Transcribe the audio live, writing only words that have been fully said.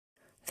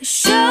The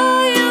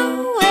show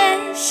you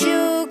wish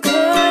you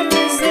could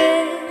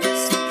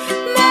resist.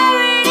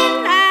 Married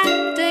and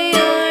after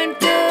you're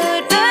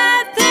good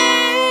at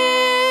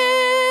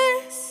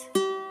this.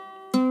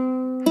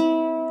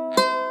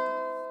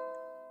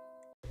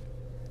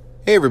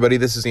 Hey everybody,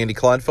 this is Andy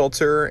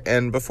Clodfelter,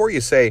 and before you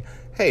say,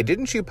 hey,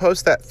 didn't you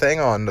post that thing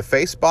on the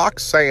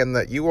Facebox saying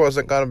that you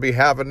wasn't going to be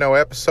having no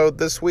episode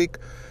this week?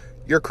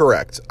 You're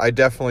correct. I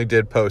definitely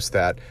did post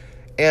that.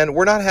 And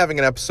we're not having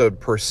an episode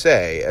per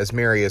se, as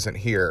Mary isn't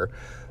here,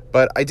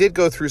 but I did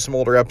go through some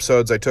older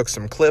episodes. I took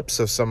some clips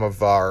of some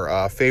of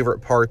our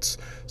favorite parts,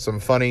 some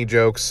funny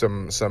jokes,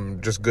 some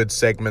just good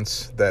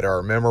segments that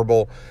are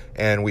memorable,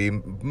 and we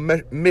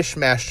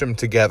mishmashed them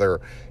together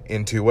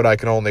into what I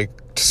can only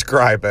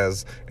describe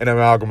as an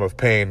amalgam of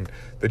pain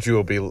that you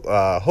will be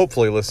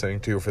hopefully listening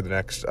to for the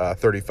next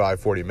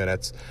 35-40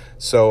 minutes.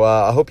 So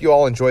I hope you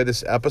all enjoy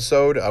this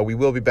episode. We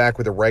will be back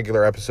with a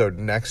regular episode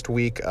next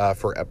week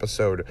for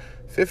episode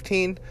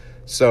 15.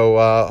 So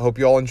hope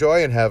you all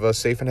enjoy and have a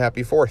safe and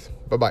happy 4th.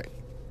 Bye-bye.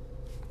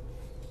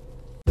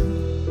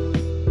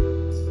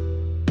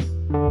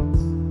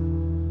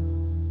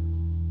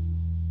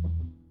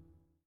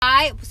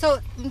 So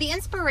the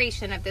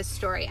inspiration of this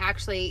story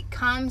actually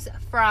comes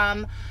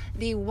from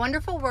the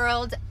wonderful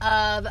world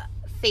of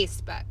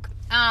Facebook.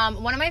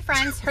 One of my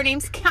friends, her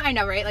name's, I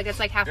know, right? Like, it's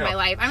like half my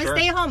life. I'm a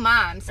stay-at-home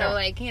mom, so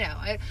I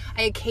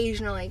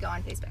occasionally go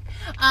on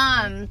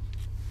Facebook.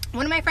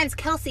 One of my friends,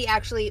 Kelsey,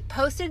 actually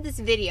posted this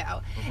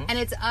video, and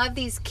it's of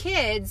these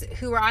kids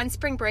who were on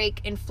spring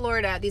break in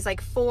Florida. These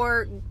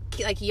four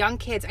young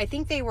kids. I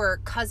think they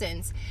were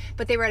cousins,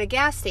 but they were at a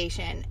gas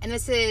station, and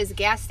this is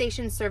gas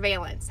station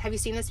surveillance. Have you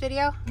seen this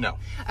video? No.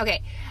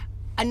 Okay.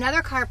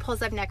 Another car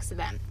pulls up next to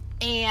them,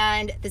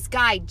 and this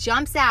guy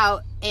jumps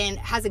out and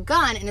has a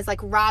gun and is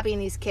robbing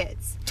these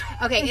kids.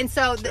 Okay, and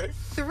so the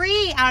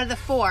 3 out of the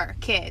 4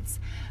 kids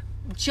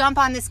jump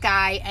on this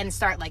guy and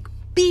start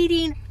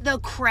beating the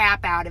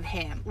crap out of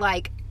him,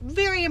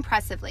 very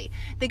impressively.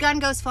 The gun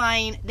goes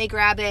flying, they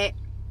grab it.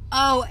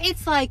 Oh,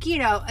 it's a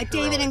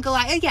David and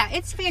Goliath. Yeah,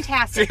 it's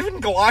fantastic. David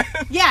and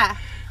Goliath? Yeah.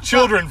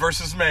 Children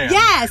versus man.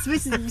 Yes,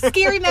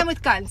 scary men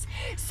with guns.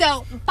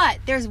 So, but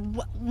there's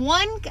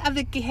one of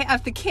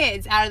the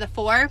kids out of the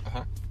 4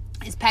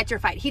 is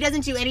petrified. He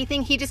doesn't do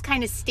anything. He just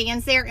kind of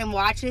stands there and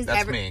watches.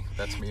 That's me.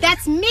 That's me.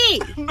 That's me.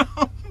 No,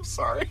 I'm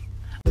sorry.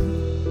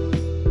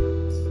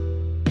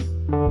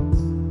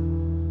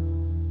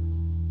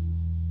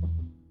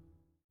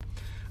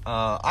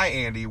 I,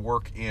 Andy,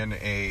 work in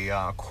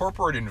a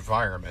corporate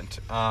environment,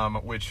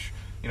 which,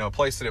 a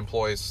place that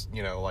employs,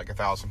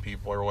 1,000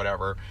 people or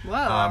whatever.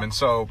 Whoa. And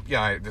so,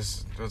 yeah,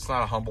 it's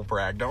not a humble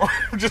brag. Don't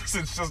it's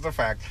just a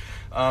fact.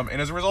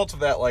 And as a result of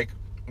that,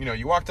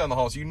 you walk down the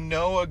halls,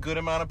 a good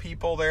amount of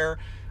people there,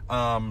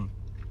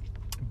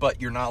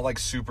 but you're not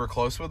super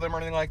close with them or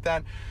anything like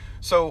that.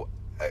 So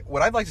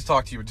what I'd like to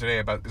talk to you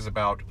today is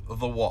about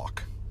the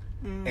walk.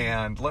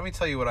 And let me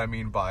tell you what I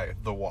mean by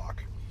the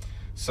walk.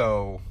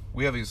 So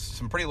we have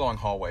some pretty long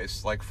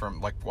hallways,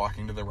 from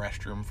walking to the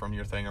restroom from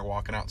your thing or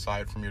walking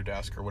outside from your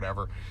desk or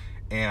whatever.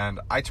 And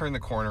I turn the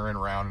corner and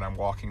around and I'm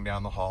walking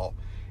down the hall,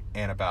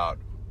 and about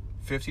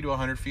 50 to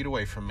 100 feet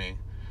away from me,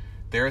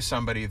 there is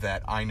somebody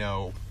that I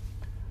know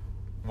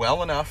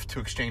well enough to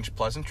exchange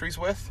pleasantries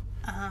with,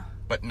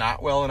 but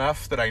not well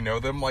enough that I know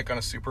them on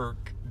a super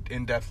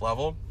in-depth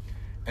level.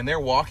 And they're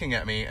walking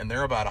at me, and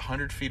they're about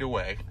 100 feet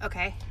away.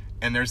 Okay.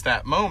 And there's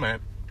that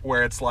moment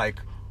where it's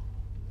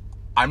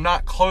I'm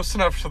not close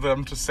enough to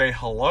them to say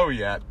hello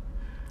yet.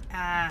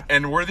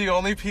 And we're the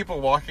only people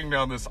walking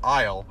down this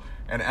aisle.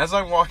 And as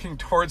I'm walking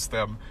towards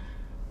them,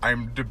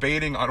 I'm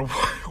debating on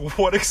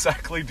what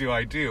exactly do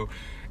I do.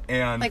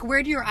 And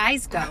where do your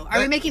eyes go? Are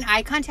we making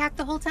eye contact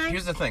the whole time?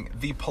 Here's the thing.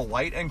 The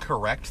polite and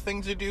correct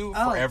thing to do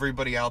for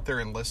everybody out there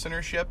in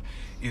listenership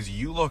is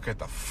you look at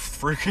the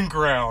freaking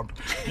ground.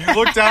 You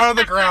look down at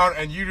the ground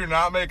and you do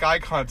not make eye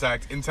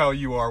contact until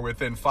you are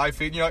within 5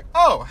 feet. And you're like,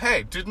 oh,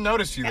 hey, didn't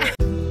notice you there.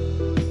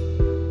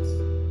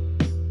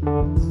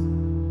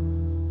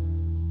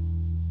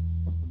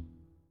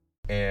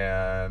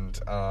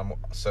 And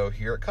so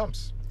here it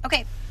comes.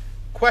 Okay.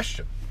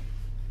 Question.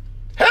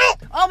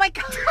 Help! Oh my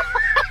God.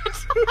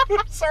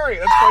 Sorry,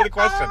 that's probably the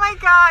question. Oh my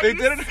God,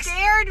 you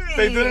scared me.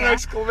 They did an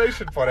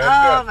exclamation point.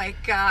 Oh my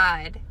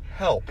God.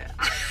 Help.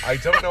 I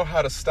don't know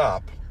how to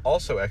stop.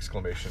 Also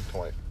exclamation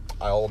point.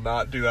 I will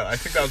not do that. I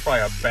think that was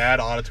probably a bad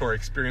auditory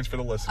experience for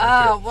the listener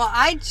too. Well,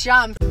 I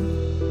jumped.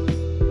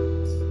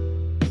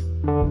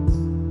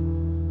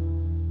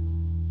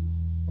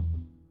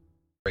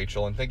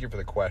 Rachel, and thank you for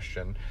the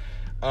question.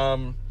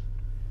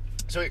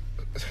 So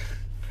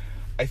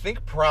I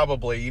think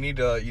probably you need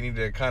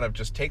to kind of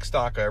just take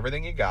stock of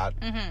everything you got.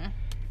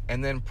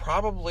 And then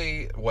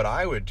probably what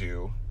I would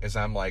do is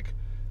I'm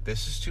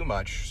this is too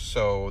much.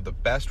 So the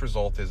best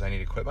result is I need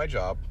to quit my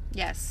job.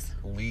 Yes.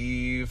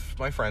 Leave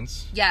my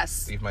friends.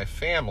 Yes. Leave my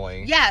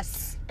family.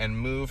 Yes. And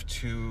move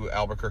to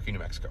Albuquerque, New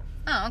Mexico.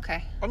 Oh,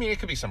 okay. I mean, it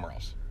could be somewhere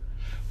else.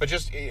 But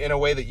just in a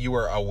way that you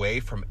are away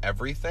from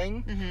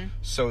everything Mm-hmm.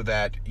 so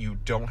that you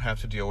don't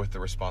have to deal with the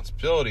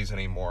responsibilities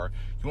anymore.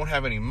 You won't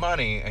have any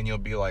money, and you'll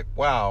be like,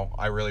 wow,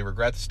 I really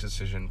regret this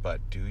decision,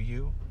 but do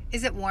you?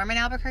 Is it warm in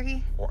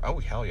Albuquerque? Or, oh,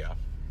 hell yeah.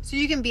 So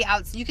you can be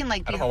out. You can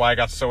like I be. don't know why I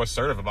got so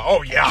assertive about,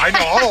 oh, yeah, I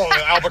know all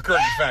the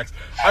Albuquerque facts.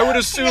 I would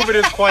assume it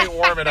is quite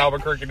warm in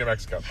Albuquerque, New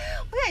Mexico.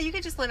 Well, yeah, you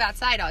could just live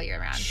outside all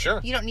year round. Sure.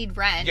 You don't need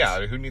rent.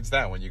 Yeah, who needs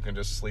that when you can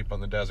just sleep on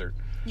the desert?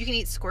 You can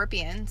eat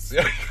scorpions.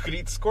 Yeah, you could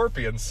eat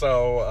scorpions.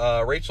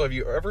 So, Rachel, have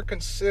you ever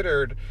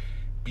considered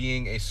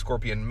being a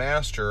scorpion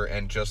master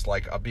and just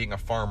like being a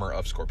farmer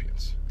of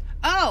scorpions?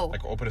 Oh,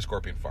 Like open a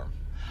scorpion farm.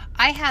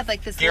 I had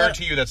like this.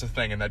 Guarantee you that's a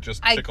thing, and that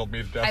just tickled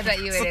me to death. I bet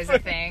you it is a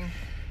thing.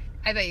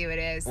 I bet you it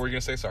is. What were you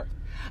gonna say? Sorry.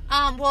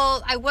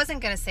 Well, I wasn't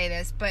gonna say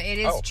this, but it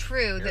is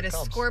true here that it a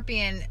comes.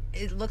 scorpion,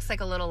 it looks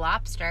like a little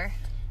lobster.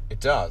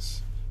 It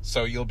does.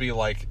 So you'll be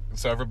like,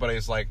 so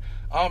everybody's like,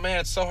 oh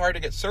man, it's so hard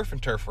to get surf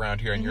and turf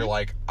around here, and you're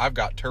like, I've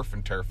got turf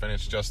and turf, and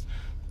it's just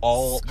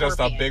just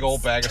a big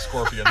old bag of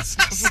scorpions,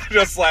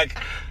 just like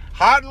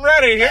hot and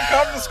ready. Here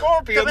come the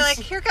scorpions. They'll be like,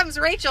 here comes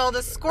Rachel,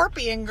 the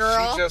scorpion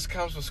girl. She just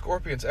comes with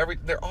scorpions.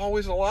 They're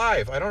always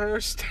alive. I don't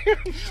understand.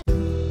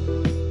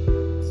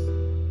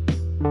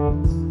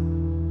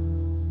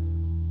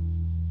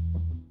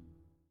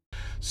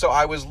 So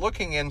I was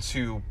looking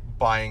into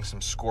buying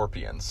some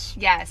scorpions.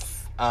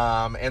 Yes.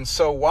 And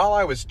so while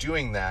I was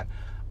doing that,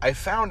 I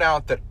found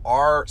out that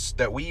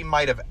we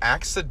might have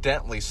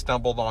accidentally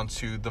stumbled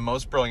onto the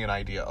most brilliant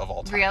idea of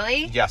all time.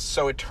 Really? Yes.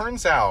 So it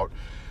turns out.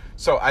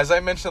 So as I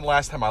mentioned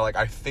last time,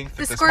 I think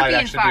that this might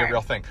actually be a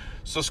real thing.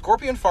 So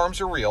scorpion farms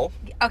are real.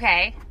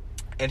 Okay.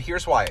 And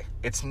here's why.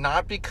 It's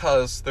not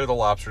because they're the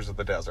lobsters of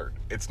the desert.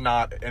 It's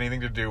not anything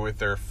to do with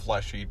their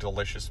fleshy,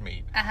 delicious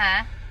meat.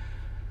 Uh-huh.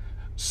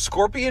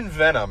 Scorpion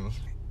venom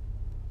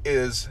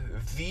is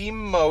the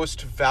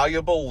most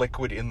valuable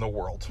liquid in the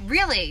world.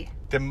 Really?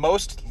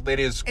 It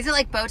is. Is it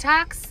like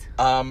Botox?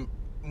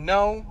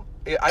 No.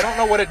 I don't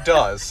know what it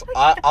does.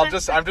 I'm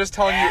just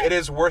telling you, it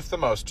is worth the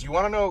most. Do you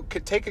want to know?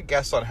 Take a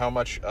guess on how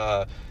much.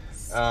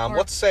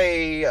 Let's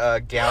say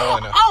a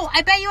gallon. Oh,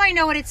 I bet you I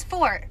know what it's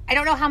for. I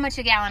don't know how much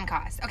a gallon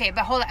costs. Okay,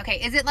 but hold on.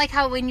 Okay, is it like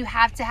how when you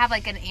have to have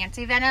like an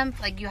anti-venom,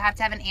 like you have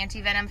to have an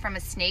anti-venom from a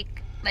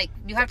snake? Like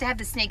you have to have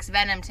the snake's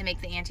venom to make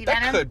the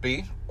anti-venom? That could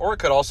be, or it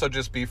could also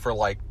just be for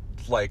like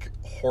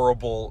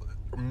horrible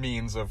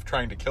means of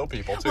trying to kill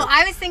people too. Well,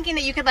 I was thinking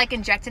that you could like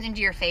inject it into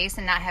your face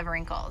and not have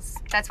wrinkles.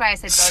 That's why I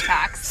said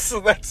Botox. So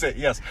that's it.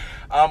 Yes.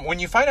 When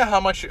you find out how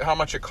much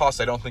it costs,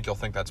 I don't think you'll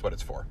think that's what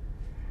it's for.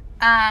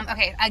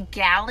 Okay, a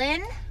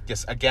gallon?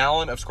 Yes, a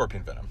gallon of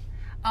scorpion venom.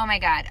 Oh my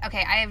god.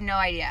 Okay, I have no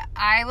idea.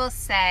 I will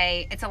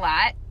say it's a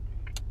lot.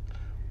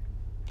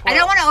 I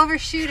don't want to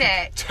overshoot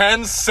it.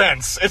 10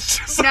 cents. It's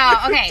just No,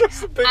 okay. It's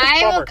just the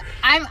biggest bummer.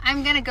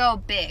 I'm gonna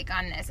go big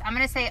on this. I'm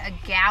gonna say a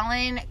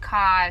gallon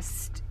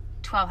cost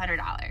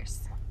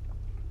 $1,200.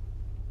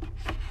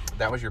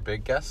 That was your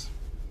big guess?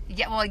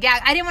 Yeah, well, yeah,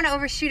 I didn't want to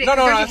overshoot it. No, 'cause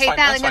don't you that's hate fine,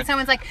 that? that's Like when fine.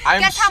 someone's like,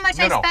 guess how much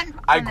I spent on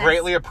I this?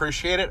 greatly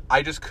appreciate it.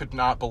 I just could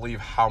not believe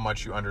how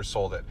much you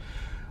undersold it.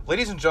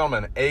 Ladies and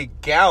gentlemen, 1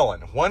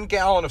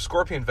 gallon of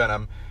scorpion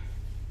venom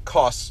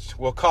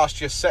will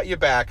cost you, set you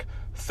back,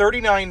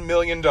 $39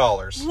 million.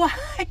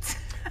 What?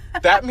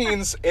 That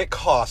means it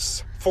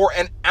costs, for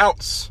an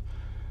ounce,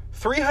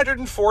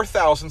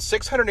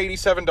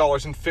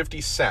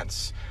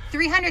 $304,687.50.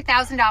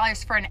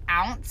 $300,000 for an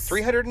ounce?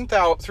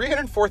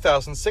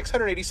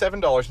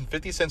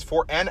 $304,687.50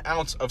 for an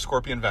ounce of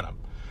scorpion venom.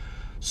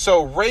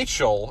 So,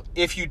 Rachel,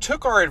 if you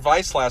took our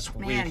advice last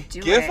week,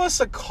 give us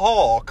a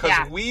call,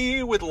 because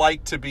we would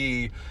like to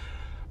be,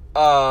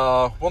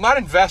 not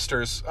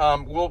investors.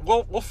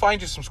 We'll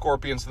find you some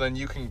scorpions, and then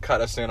you can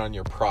cut us in on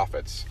your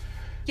profits.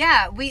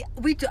 Yeah, we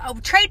do,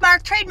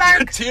 trademark.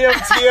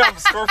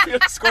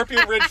 TM,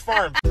 Scorpion Ridge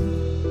Farm.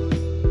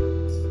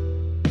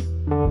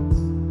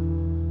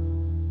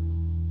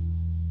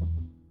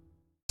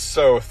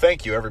 So,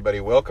 thank you,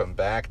 everybody. Welcome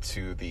back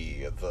to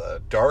the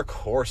dark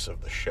horse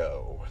of the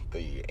show.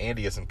 The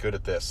Andy isn't good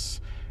at this,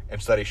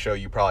 and study show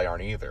you probably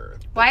aren't either.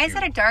 Why is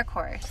it a dark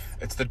horse?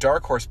 It's the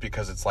dark horse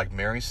because it's like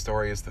Mary's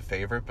story is the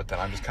favorite, but then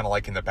I'm just kind of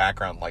like in the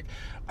background, like,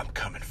 I'm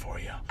coming for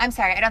you. I'm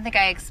sorry, I don't think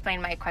I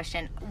explained my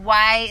question.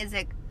 Why is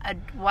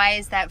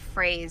that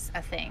phrase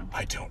a thing?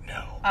 I don't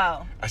know.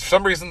 Oh. For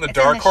some reason, the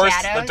dark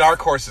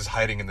horse is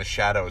hiding in the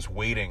shadows,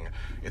 waiting.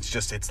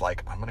 It's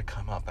like, I'm going to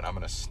come up and I'm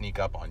going to sneak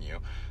up on you,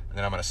 and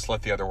then I'm going to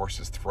slit the other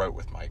horse's throat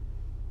with my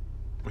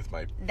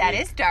that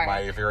is dark.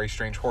 My very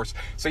strange horse.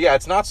 So yeah,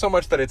 it's not so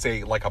much that it's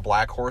a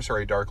black horse or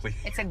a darkly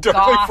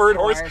furred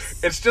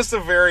horse. It's just a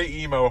very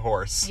emo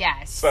horse.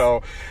 Yes.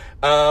 So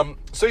I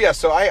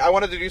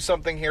wanted to do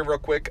something here real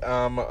quick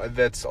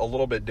that's a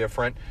little bit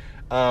different.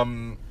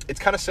 It's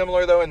kind of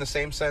similar though in the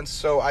same sense.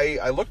 So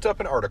I looked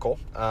up an article,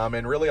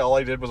 and really all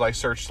I did was I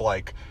searched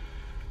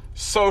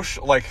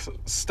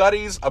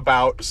studies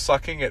about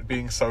sucking at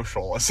being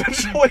social,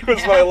 essentially,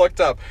 was what I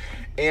looked up.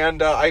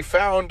 And I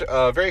found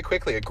very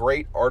quickly a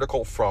great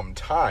article from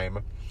Time.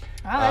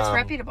 Oh, that's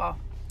reputable.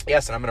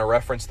 Yes, and I'm going to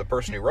reference the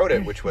person who wrote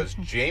it, which was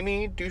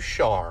Jamie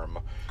Ducharme.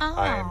 Oh.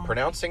 I'm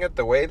pronouncing it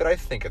the way that I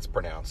think it's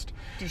pronounced.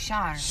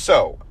 Ducharme.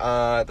 So,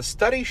 the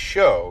study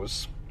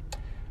shows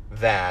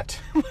that...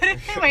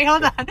 Wait,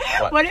 hold on.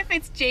 What? What if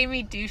it's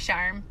Jamie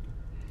Ducharme?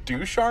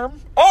 Ducharme?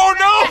 Oh,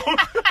 no!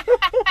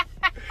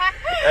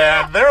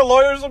 And their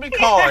lawyers will be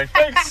calling.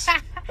 Thanks.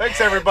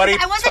 Thanks, everybody.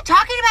 I wasn't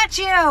talking about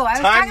you. I was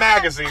Time talking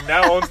Magazine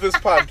now owns this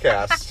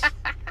podcast.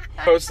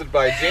 Hosted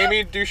by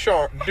Jamie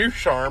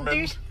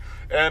Ducharme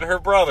and her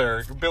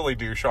brother, Billy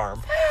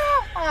Ducharme.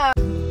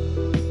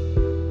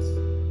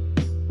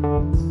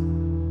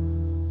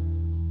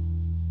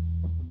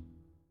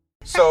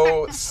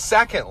 So,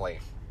 secondly,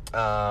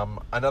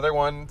 another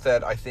one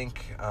that I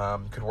think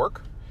could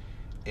work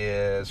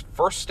is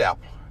first step,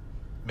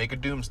 make a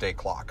doomsday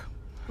clock.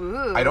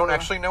 Ooh. I don't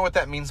actually know what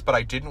that means, but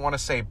I didn't want to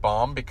say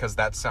bomb because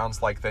that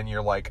sounds like then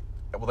you're like,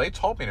 well, they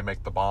told me to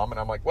make the bomb, and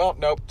I'm like, well,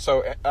 nope.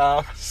 So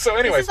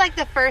anyways. This is like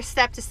the first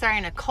step to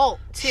starting a cult,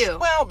 too.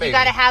 Well, maybe. You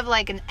got to have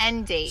like an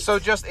end date. So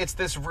it's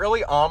this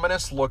really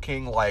ominous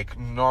looking, like,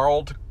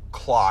 gnarled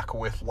clock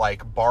with,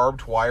 like,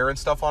 barbed wire and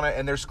stuff on it,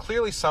 and there's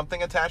clearly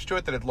something attached to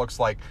it that it looks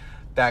like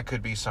that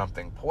could be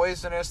something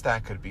poisonous,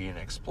 that could be an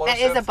explosive.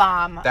 That is a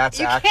bomb. That's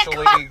You can't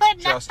actually call it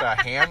just a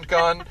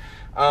handgun.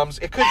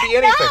 It could be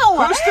anything.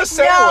 No, Who's to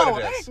say no,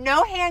 what it is?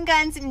 No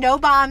handguns, no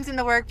bombs in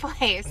the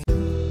workplace.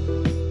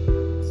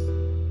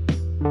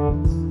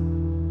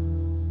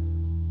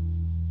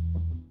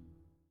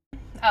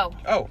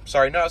 Oh,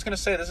 sorry. No, I was going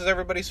to say this is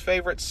everybody's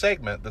favorite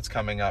segment that's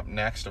coming up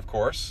next, of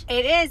course.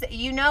 It is.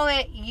 You know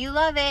it. You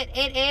love it.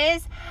 It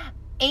is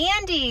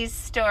Andy's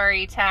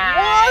story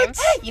time.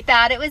 What? You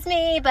thought it was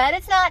me, but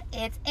it's not.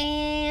 It's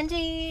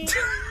Andy.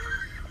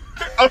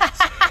 A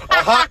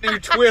hot new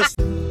twist.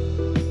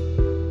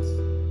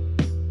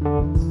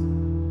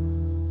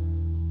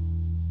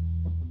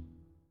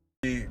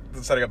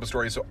 Setting up the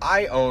story. So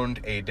I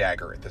owned a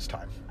dagger at this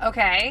time.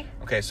 Okay.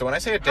 Okay, so when I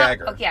say a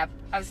dagger... Oh, yeah.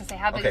 I was going to say,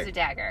 how big is a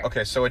dagger?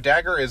 Okay, so a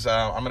dagger is,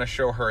 I'm going to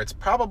show her, it's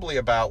probably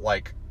about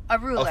like... A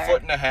ruler. A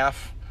foot and a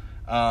half,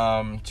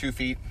 2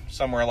 feet,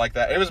 somewhere like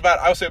that. It was about,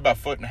 I would say about a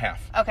foot and a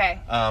half.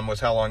 Okay. Was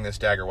how long this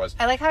dagger was.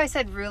 I like how I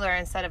said ruler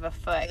instead of a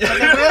foot.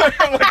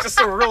 Like just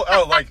a ruler.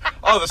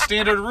 The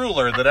standard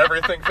ruler that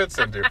everything fits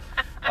into.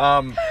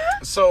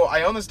 So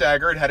I own this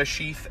dagger. It had a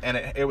sheath, and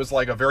it was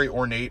like a very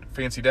ornate,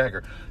 fancy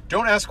dagger.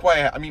 Don't ask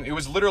why. I mean, it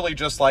was literally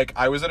just like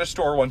I was at a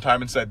store one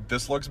time and said,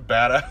 "This looks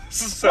badass."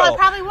 So, well, it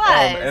probably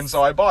was. And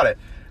so I bought it.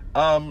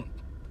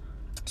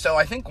 So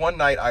I think one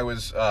night I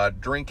was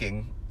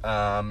drinking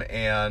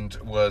and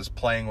was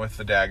playing with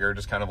the dagger,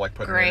 just kind of like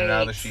putting it in and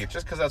out of the sheath,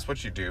 just because that's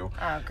what you do.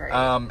 Oh, great.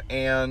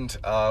 And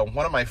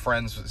one of my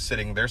friends was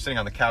sitting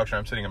on the couch, and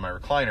I'm sitting in my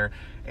recliner,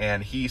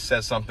 and he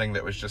says something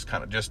that was just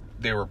kind of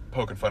they were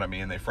poking fun at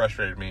me, and they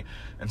frustrated me.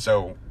 And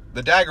so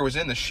the dagger was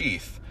in the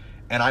sheath,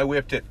 and I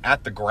whipped it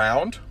at the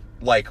ground,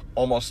 like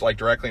almost like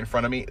directly in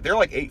front of me. They're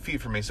like 8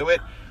 feet from me, so it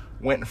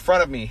went in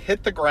front of me,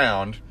 hit the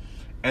ground,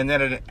 and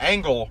then at an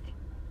angle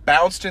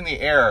bounced in the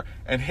air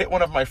and hit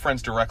one of my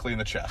friends directly in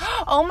the chest.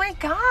 Oh my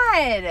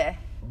God.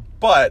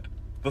 But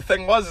the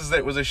thing was that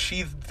it was a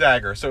sheathed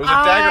dagger, so it was a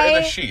dagger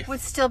in a sheath. I would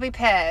still be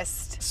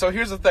pissed. So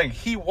here's the thing,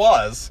 he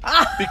was,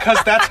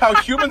 because that's how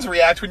humans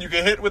react when you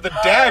get hit with a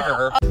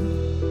dagger.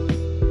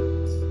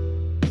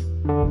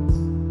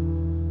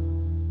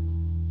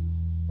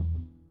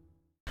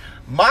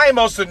 My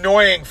most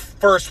annoying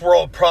first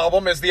world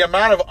problem is the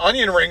amount of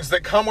onion rings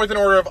that come with an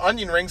order of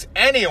onion rings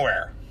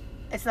anywhere.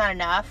 It's not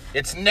enough.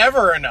 It's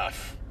never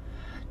enough.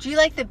 Do you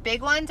like the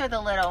big ones or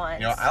the little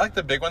ones? You know, I like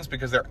the big ones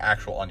because they're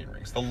actual onion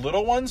rings. The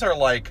little ones are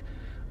like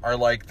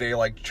they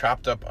like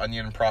chopped up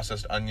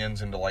processed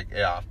onions into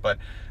but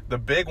the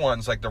big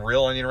ones, like the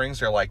real onion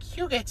rings, are like,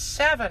 you get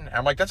 7.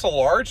 I'm like, that's a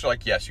large? They're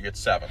like, yes, you get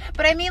 7.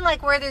 But I mean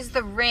like where there's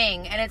the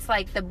ring and it's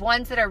like the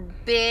ones that are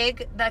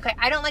big.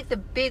 I don't like the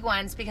big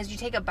ones because you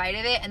take a bite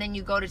of it and then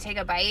you go to take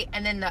a bite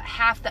and then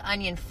half the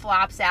onion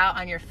flops out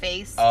on your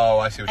face. Oh,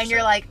 I see what you're saying. And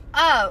you're like,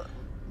 oh.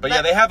 But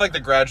yeah, they have like the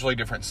gradually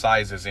different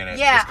sizes in it.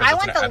 Yeah, I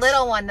want the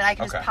little one that I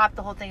can Okay. just pop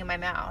the whole thing in my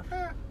mouth.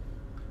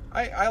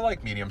 I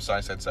like medium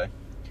size, I'd say.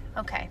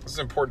 Okay. This is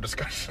an important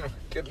discussion. We're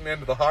getting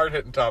into the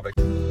hard-hitting topic.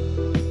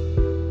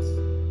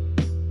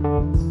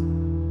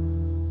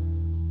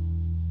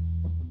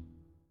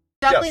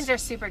 Ducklings are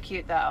super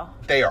cute though.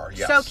 They are,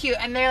 yes. So cute.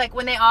 And they're like,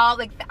 when they all,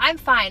 like, I'm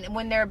fine.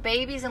 When they're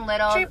babies and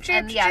little, Cheep, cheep,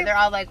 and yeah, cheep. they're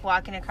all like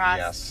walking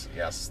across.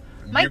 Yes.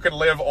 You can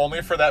live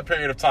only for that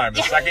period of time.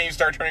 The second you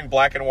start turning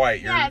black and white,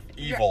 you're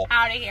evil. You're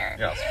out of here.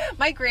 Yes.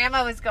 My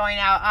grandma was going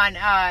out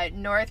on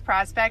North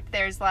Prospect.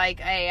 There's like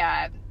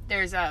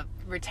there's a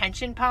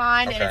retention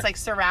pond, and it's like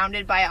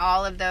surrounded by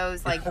all of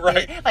those like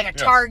Right. like a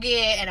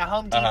Target and a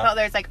Home Depot.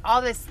 There's like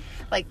all this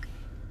like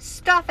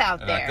stuff out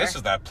there. Like, this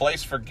is that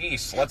place for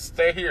geese. Let's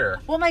stay here.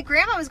 Well, my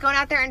grandma was going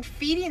out there and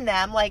feeding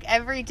them like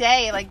every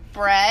day, like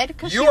bread.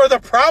 You are the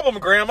problem,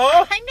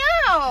 Grandma. I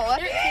know.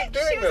 Keep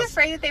doing She was this.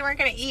 afraid that they weren't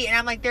going to eat, and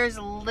I'm like, there's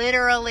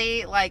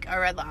literally like a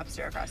Red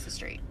Lobster across the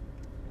street.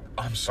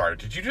 I'm sorry.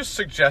 Did you just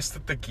suggest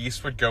that the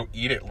geese would go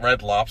eat at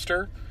Red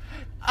Lobster?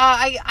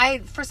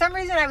 I for some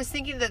reason I was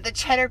thinking that the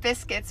cheddar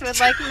biscuits would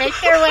like make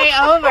their way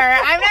over.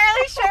 I'm not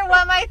really sure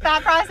what my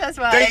thought process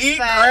was. They eat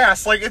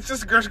grass. Like, it's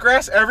just, there's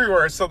grass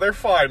everywhere, so they're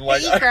fine.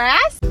 Like, They eat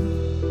grass?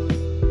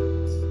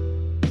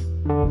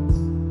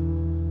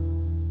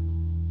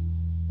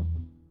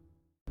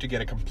 to get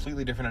a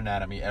completely different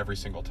anatomy every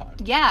single time.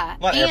 Yeah,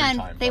 Not every and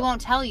time, they but- won't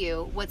tell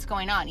you what's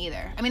going on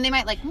either. I mean, they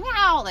might like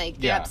meow, like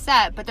they're Yeah.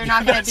 upset, but they're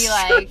not going to be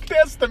like,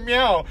 That's the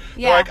meow.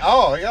 Yeah. They're like,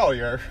 oh, yo,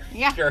 you're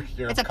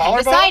it's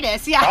collarbone?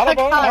 appendicitis. Yeah,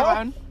 Collarbone, huh?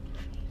 collarbone.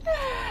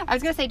 I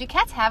was going to say, do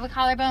cats have a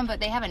collarbone?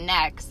 But they have a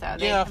neck, so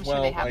I'm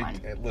sure they have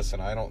one.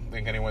 Listen, I don't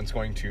think anyone's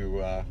going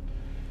to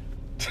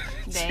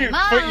They to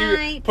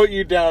might. put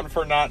you down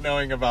for not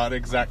knowing about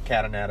exact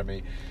cat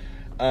anatomy.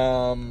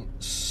 I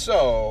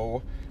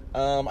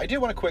did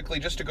want to quickly,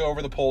 just to go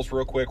over the polls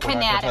real quick. We're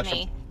not gonna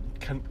touch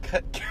Canatomy.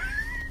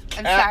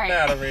 I'm cat sorry.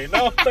 anatomy.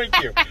 No, thank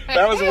you.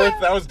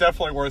 That was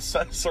definitely worth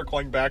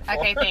circling back for.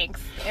 Okay,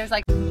 thanks. It was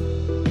like,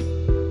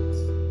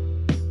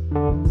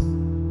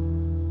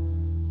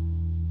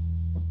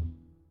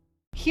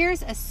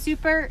 here's a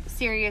super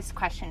serious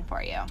question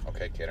for you.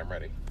 Okay, kid, I'm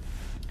ready.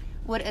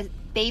 Would a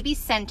baby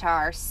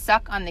centaur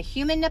suck on the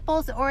human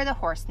nipples or the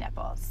horse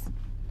nipples?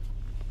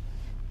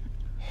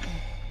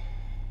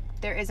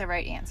 There is a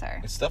right answer.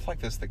 It's stuff like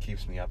this that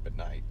keeps me up at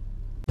night.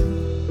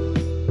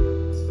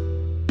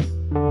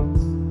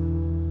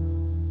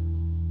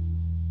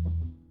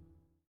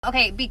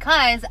 Okay,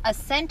 because a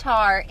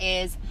centaur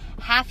is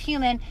half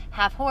human,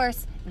 half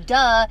horse,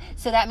 duh.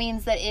 So that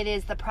means that it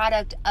is the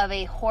product of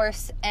a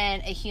horse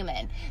and a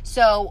human.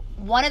 So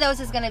one of those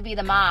is going to be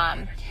the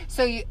mom.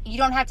 So you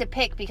don't have to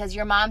pick, because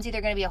your mom's either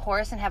going to be a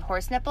horse and have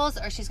horse nipples,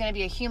 or she's going to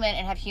be a human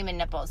and have human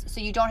nipples.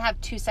 So you don't have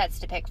two sets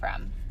to pick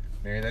from.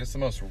 Mary, that is the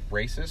most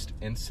racist,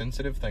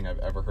 insensitive thing I've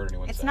ever heard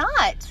anyone say. It's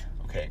not.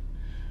 Okay.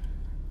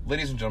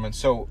 Ladies and gentlemen,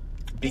 so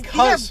These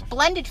because are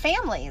blended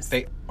families.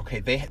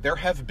 there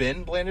have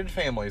been blended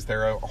families.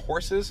 There are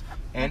horses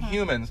and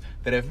humans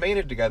that have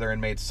mated together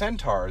and made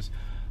centaurs,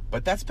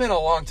 but that's been a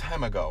long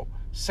time ago.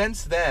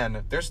 Since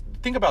then,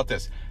 think about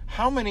this.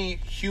 How many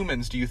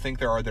humans do you think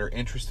there are that are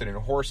interested in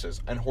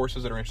horses, and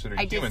horses that are interested in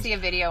I humans? did see a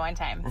video one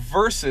time.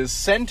 Versus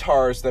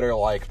centaurs that are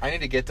like, I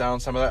need to get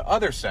down some of that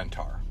other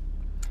centaur.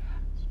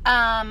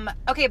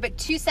 Okay, but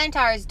two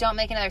centaurs don't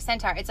make another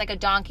centaur. It's like a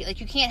donkey. Like,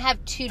 you can't have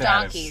two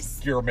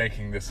donkeys. You're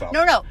making this up.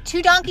 No,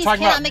 two donkeys You're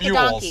talking cannot about make mules.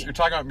 a donkey. You're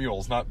talking about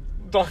mules, not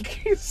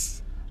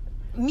donkeys.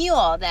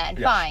 Mule, then.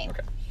 Yes, Fine.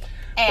 Okay.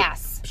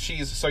 Ass.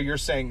 So you're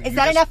saying... Is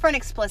that enough for an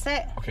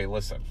explicit? Okay,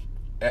 listen.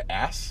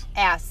 Ass?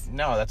 Ass.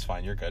 No, that's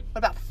fine. You're good. What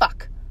about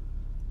fuck?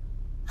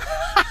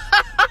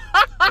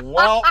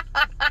 Well.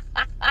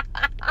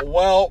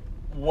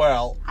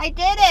 I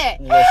did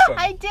it. Listen.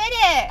 I did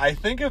it. I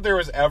think if there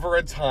was ever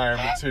a time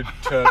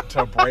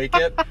to break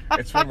it,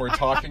 it's when we're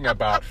talking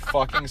about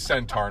fucking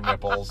centaur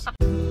nipples.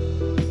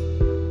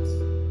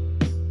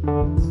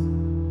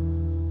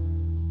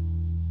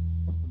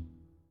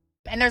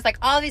 And there's like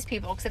all these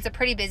people, because it's a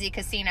pretty busy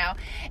casino,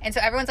 and so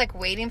everyone's like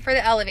waiting for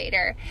the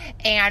elevator,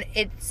 and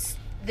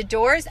the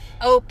doors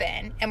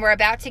open and we're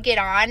about to get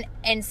on,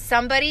 and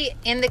somebody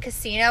in the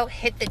casino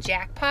hit the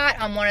jackpot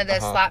on one of those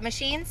slot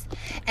machines,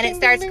 and it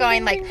starts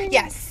going like,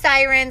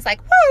 sirens,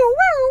 like woo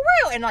woo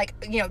woo, and like,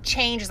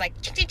 change is like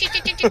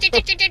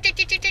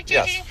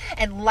Yes.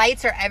 and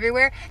lights are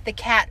everywhere. The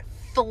cat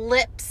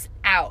flips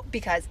out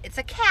because it's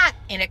a cat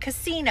in a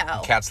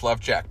casino. Cats love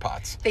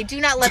jackpots. They do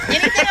not love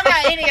anything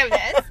about any of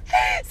this.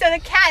 So the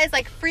cat is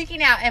like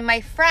freaking out, and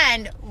my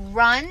friend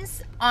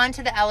runs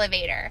onto the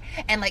elevator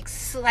and like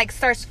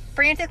starts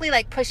frantically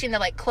like pushing the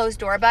like closed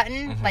door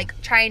button, like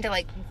trying to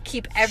like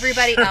keep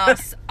everybody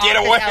else Get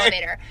off away. this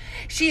elevator.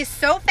 She is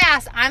so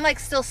fast. I'm like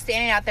still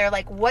standing out there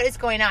like, what is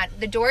going on?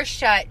 The door's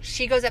shut.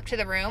 She goes up to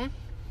the room,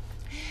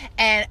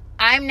 and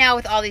I'm now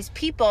with all these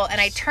people,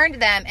 and I turn to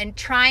them and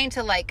trying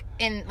to like,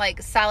 in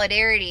like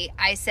solidarity,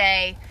 I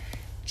say,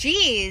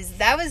 geez,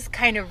 that was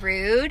kind of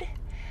rude.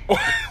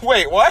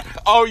 Wait, what?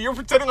 Oh, you're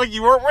pretending like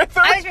you weren't with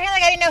her? I was pretending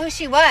like I didn't know who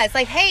she was.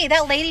 Like, hey,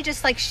 that lady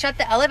just like shut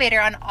the elevator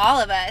on all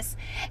of us.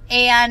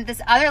 And this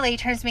other lady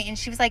turns to me and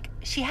she was like,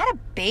 she had a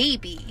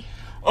baby.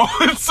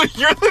 Oh, so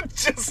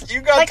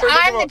you got Like, turned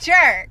I'm into the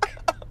jerk.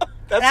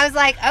 And I was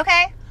like,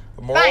 okay.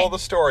 The moral fine. of the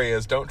story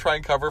is don't try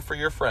and cover for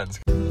your friends.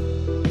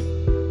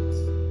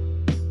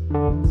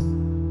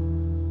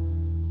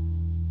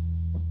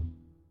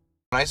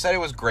 When I said it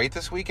was great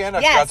this weekend,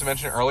 I forgot to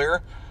mention it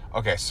earlier.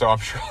 Okay, so I'm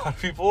sure a lot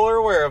of people are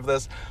aware of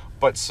this.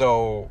 But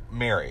so,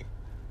 Mary,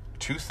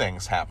 two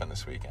things happened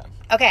this weekend.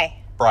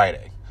 Okay.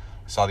 Friday,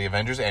 I saw the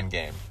Avengers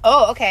Endgame.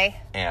 Oh, okay.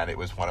 And it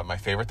was one of my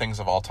favorite things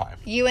of all time.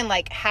 You and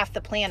like half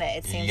the planet,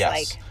 it seems Yes.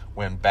 like.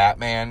 When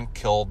Batman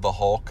killed the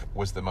Hulk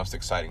was the most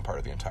exciting part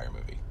of the entire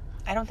movie.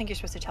 I don't think you're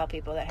supposed to tell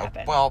people that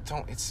happened. Well,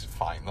 don't. It's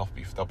fine.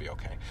 They'll be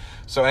okay.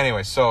 So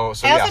anyway, so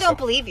I also don't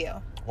believe you.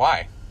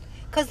 Why?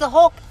 Because the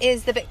Hulk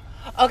is the big...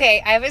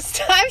 Okay, I'm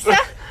so...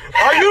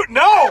 Are you?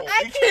 No!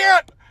 I You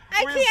can't!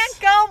 I can't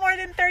go more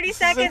than 30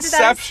 seconds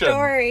without a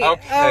story.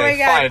 Okay, oh my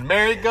God. fine.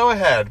 Mary, go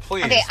ahead,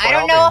 please. Okay, by I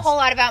don't all know a means. whole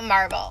lot about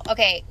Marvel.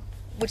 Okay,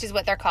 which is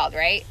what they're called,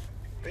 right?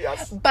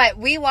 Yes. But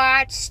we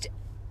watched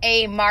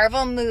a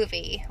Marvel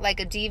movie, like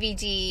a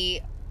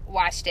DVD,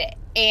 watched it.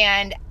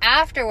 And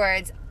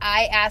afterwards,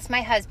 I asked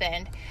my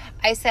husband,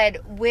 I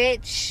said,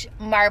 which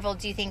Marvel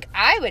do you think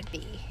I would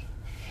be?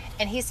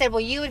 And he said,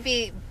 well, you would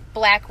be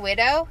Black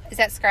Widow. Is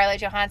that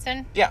Scarlett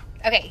Johansson? Yeah.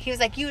 Okay. He was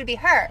like, you would be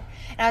her.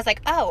 And I was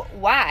like, oh,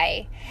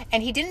 why?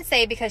 And he didn't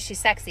say because she's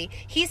sexy.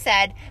 He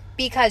said,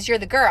 because you're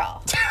the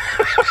girl.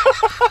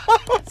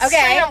 Okay.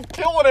 Sam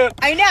killing it.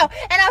 I know.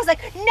 And I was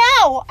like,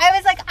 no. I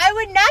was like, I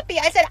would not be.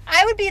 I said,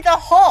 I would be the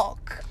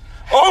Hulk.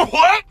 Oh,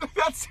 what?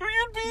 That's who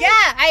you'd be? Yeah,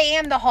 I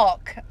am the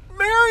Hulk.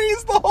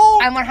 Mary's the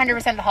Hulk. I'm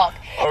 100% the Hulk.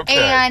 Okay.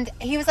 And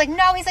he was like,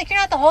 no. He's like, you're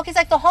not the Hulk. He's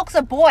like, the Hulk's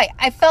a boy.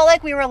 I felt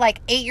like we were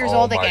like 8 years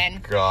old again.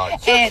 Oh, my God.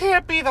 And you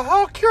can't be the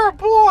Hulk. You're a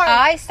boy.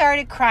 I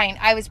started crying.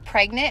 I was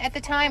pregnant at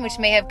the time, which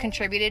may have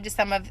contributed to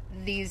some of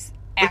these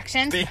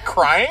actions. The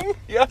crying?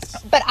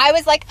 Yes. But I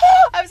was like,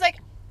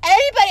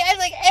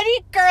 any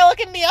girl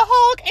can be a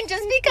Hulk, and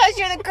just because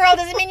you're the girl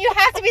doesn't mean you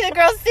have to be the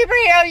girl's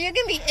superhero. You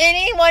can be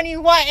anyone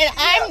you want, and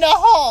I'm the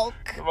Hulk.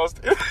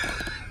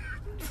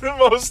 The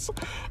most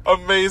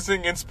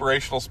amazing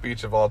inspirational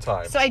speech of all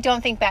time. So I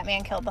don't think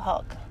Batman killed the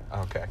Hulk.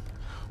 Okay.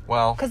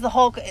 Well, Because the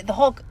Hulk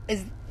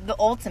is the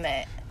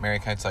ultimate. Mary,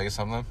 can I tell you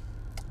something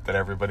that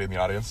everybody in the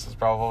audience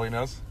probably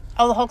knows?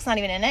 Oh, the Hulk's not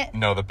even in it?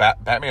 No, the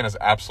Batman is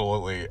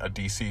absolutely a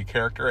DC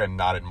character and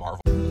not in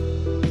Marvel.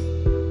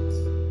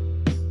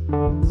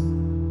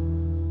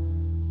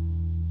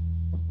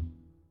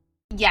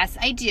 Yes,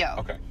 I do.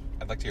 Okay,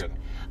 I'd like to hear that.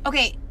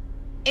 Okay,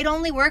 it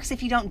only works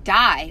if you don't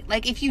die.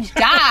 Like, if you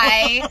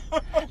die,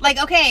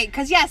 like, okay,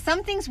 because, yeah,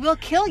 some things will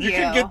kill you. You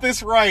can get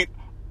this right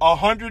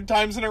 100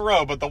 times in a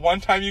row, but the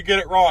one time you get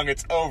it wrong,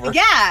 it's over.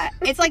 Yeah,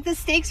 it's like the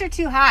stakes are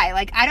too high.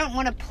 Like, I don't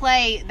want to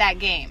play that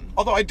game.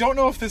 Although I don't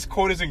know if this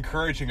quote is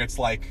encouraging. It's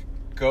like,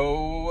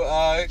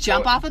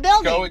 Jump off a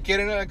building.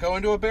 Go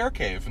into a bear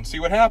cave and see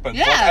what happens.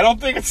 Yeah. Like, I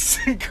don't think it's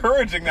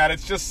encouraging that.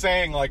 It's just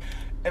saying, like,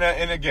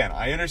 and again,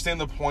 I understand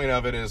the point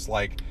of it is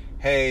like,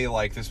 hey,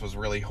 like, this was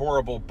really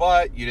horrible,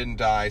 but you didn't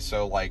die,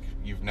 so like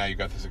you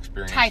got this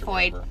experience.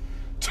 Typhoid. Or whatever.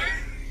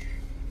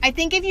 I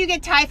think if you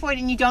get typhoid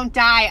and you don't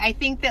die, I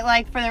think that,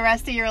 like, for the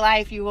rest of your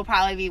life, you will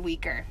probably be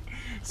weaker.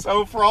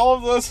 So for all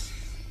of those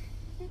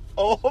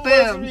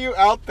of you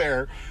out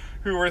there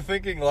who are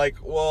thinking, like,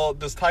 well,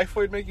 does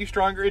typhoid make you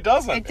stronger? It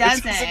doesn't. It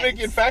doesn't.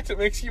 In fact, it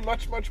makes you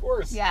much, much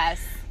worse. Yes.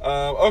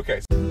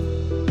 Okay.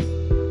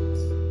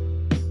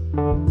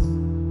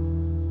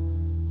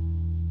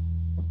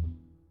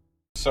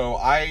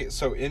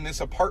 So in this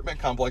apartment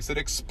complex, it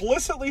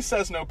explicitly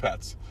says no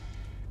pets.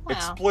 Wow.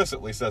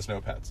 Explicitly says no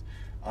pets.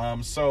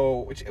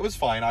 Which it was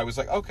fine. I was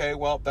like, okay,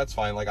 well, that's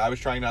fine. Like, I was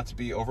trying not to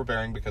be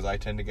overbearing because I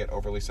tend to get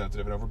overly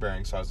sensitive and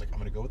overbearing. So I was like, I'm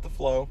going to go with the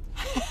flow.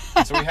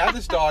 And so we had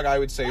this dog, I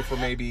would say, for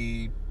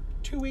maybe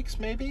 2 weeks,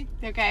 maybe.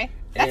 Okay.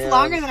 That's And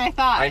longer than I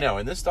thought. I know.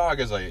 And this dog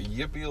is a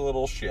yippy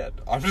little shit.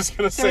 I'm just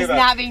going to say he's that.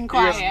 not being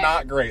quiet. He was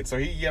not great. So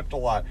he yipped a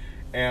lot.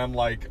 And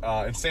like,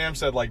 and Sam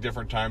said like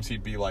different times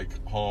he'd be like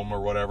home or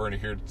whatever, and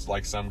he'd hear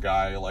like some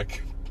guy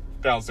like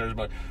downstairs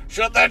be like,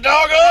 "Shut that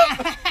dog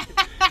up!"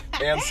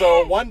 And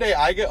so one day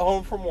I get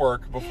home from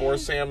work before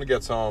Sam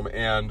gets home,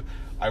 and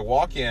I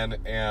walk in,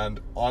 and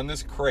on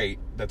this crate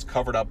that's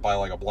covered up by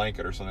like a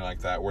blanket or something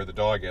like that, where the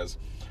dog is,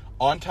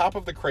 on top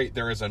of the crate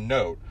there is a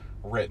note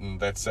written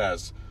that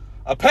says,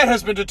 "A pet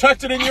has been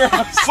detected in your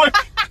house." Like,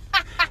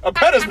 a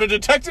pet has been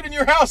detected in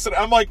your house, and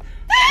I'm like,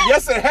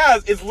 yes, it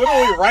has. It's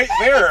literally right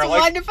there. It's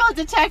like, wonderful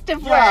detective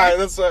work. yeah,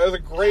 that's a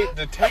great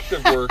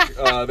detective work.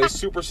 They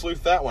super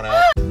sleuthed that one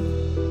out.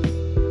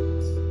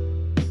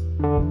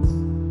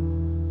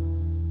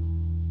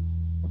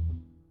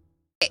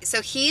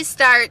 So he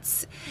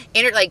starts,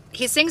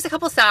 he sings a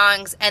couple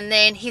songs, and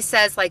then he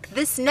says, like,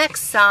 this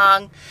next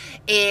song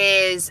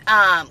is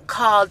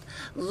called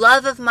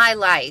Love of My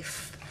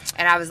Life.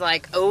 And I was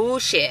like, oh,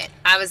 shit.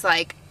 I was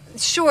like,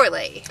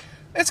 surely.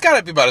 It's got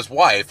to be about his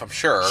wife, I'm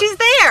sure. She's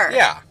there.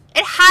 Yeah.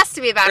 It has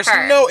to be about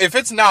her. If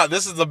it's not,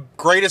 this is the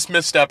greatest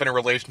misstep in a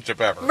relationship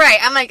ever. Right.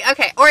 I'm like,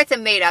 okay. Or it's a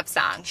made-up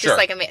song. Sure. Just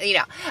like,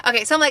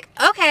 Okay, so I'm like,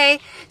 okay.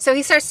 So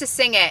he starts to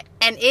sing it,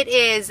 and it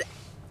is,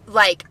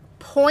 like,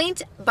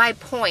 point by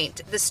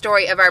point the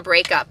story of our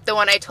breakup. The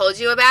one I told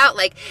you about.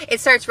 Like, it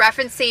starts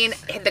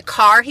referencing the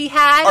car he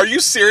had. Are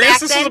you serious?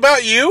 This is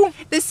about you?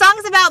 This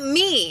song's about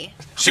me.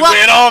 She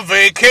went on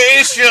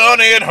vacation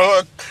in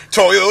her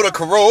Toyota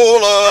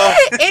Corolla.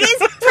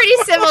 It is pretty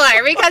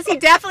similar because he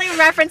definitely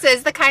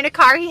references the kind of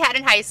car he had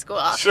in high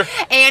school. Sure.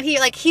 And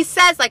he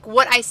says like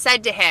what I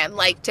said to him,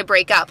 like to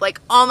break up,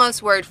 like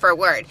almost word for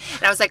word.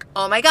 And I was like,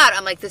 oh my God.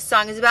 I'm like, this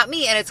song is about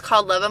me and it's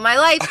called Love of My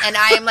Life. And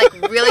I am like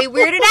really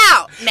weirded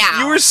out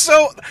now. You were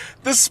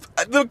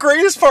the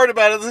greatest part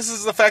about it, this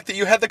is the fact that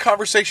you had the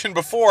conversation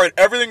before and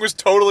everything was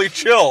totally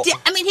chill.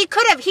 I mean,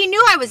 he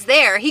knew I was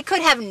there. He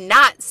could have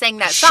not sang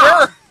that song.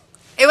 Sure.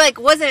 It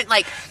wasn't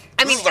like,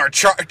 this is our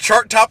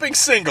chart-topping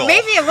single.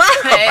 Maybe it was.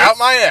 About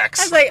my ex.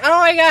 I was like, oh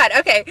my God.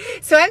 Okay.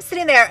 So I'm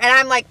sitting there and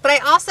I'm like, but I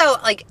also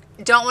like,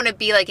 don't want to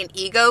be like an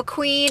ego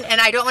queen,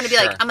 and I don't want to be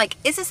Sure. like, I'm like,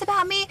 is this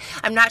about me?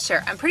 I'm not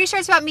sure. I'm pretty sure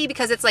it's about me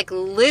because it's like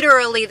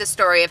literally the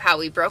story of how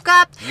we broke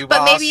up. You but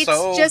are maybe it's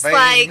so just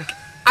vain. like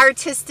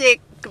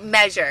artistic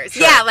measures.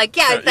 Sure. Yeah, like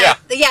Sure,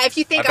 yeah, if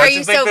you think, I are bet you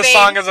you think so this vain?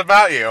 song is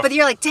about you. But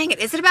you're like, dang it,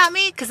 is it about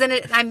me? Because then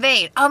I'm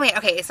vain. Oh man,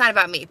 okay, it's not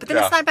about me. But then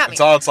it's not about me.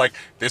 It's like,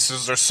 this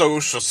is their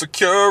social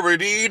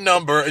security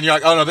number. And you're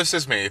like, oh no, this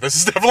is me. This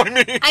is definitely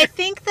me. I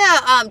think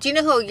the do you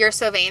know who You're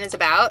So Vain is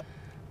about?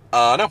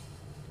 No.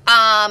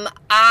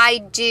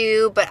 I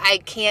do, but I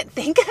can't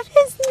think of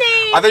his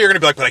name. I thought you were going to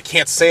be like, but I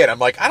can't say it. I'm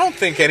like, I don't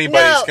think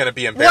anybody's going to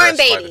be embarrassed.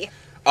 Warren by Beatty. it.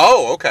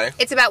 Oh, okay.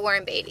 It's about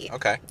Warren Beatty.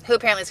 Okay. Who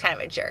apparently is kind of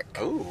a jerk.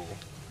 Ooh.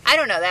 I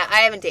don't know that. I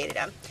haven't dated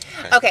him.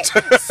 Okay. So,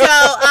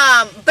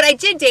 but I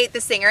did date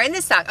the singer in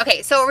this song.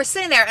 Okay. So we're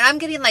sitting there and I'm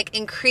getting like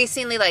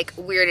increasingly like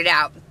weirded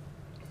out.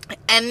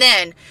 And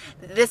then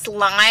this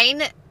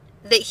line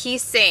that he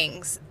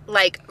sings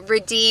like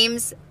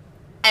redeems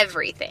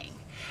everything.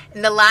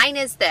 And the line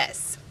is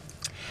this: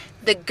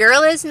 the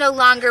girl is no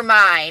longer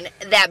mine.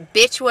 That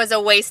bitch was a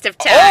waste of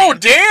time. Oh,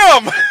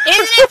 damn! Isn't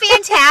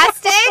it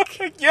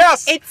fantastic?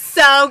 Yes! It's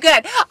so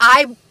good.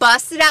 I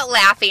busted out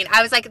laughing.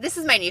 I was like, this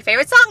is my new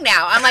favorite song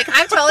now. I'm like,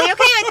 I'm totally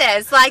okay with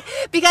this. Like,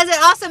 because it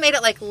also made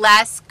it like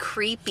less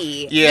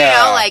creepy. Yeah. You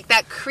know, like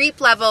that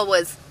creep level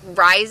was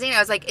rising. I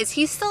was like, is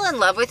he still in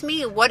love with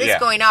me? What is Yeah.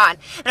 going on?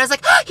 And I was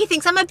like, oh, he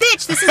thinks I'm a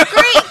bitch. This is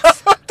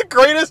great. The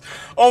greatest,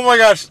 oh my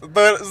gosh,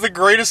 the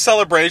greatest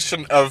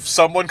celebration of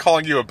someone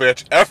calling you a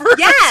bitch ever.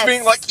 Yes. Is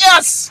being like,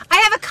 yes! I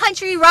have a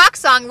country rock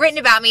song written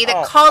about me that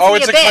Oh. calls Oh, me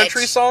it's a a bitch.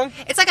 country song?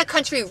 It's like a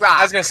country rock.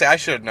 I was going to say, I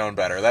should have known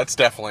better. That's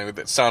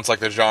definitely, it sounds like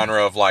the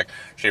genre of like,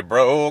 she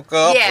broke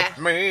up Yeah. with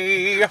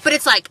me. But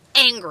it's like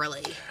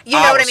angrily. You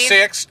know what I was mean?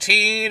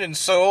 16 and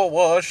so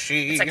was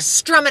she. It's like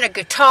strumming a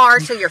guitar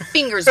till your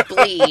fingers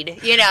bleed,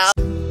 you know?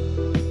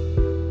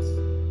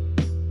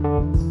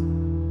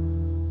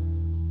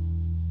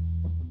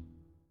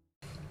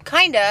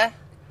 Kinda.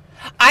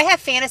 I have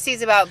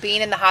fantasies about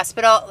being in the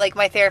hospital. Like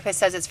my therapist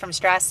says it's from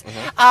stress.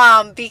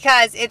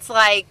 Because it's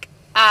like,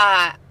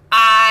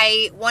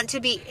 I want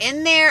to be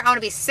in there. I want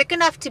to be sick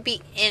enough to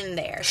be in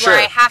there. Sure. Where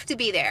I have to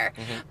be there.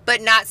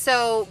 But not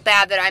so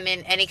bad that I'm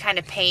in any kind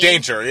of pain.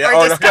 Danger, yeah. Or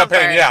Oh, no, not discomfort.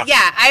 pain, yeah.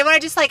 Yeah. I want to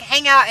just like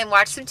hang out and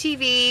watch some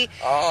TV.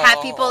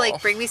 Have people Oh.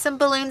 like bring me some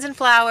balloons and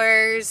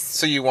flowers.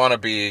 So you want to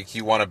be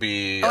I want a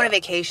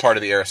vacation. part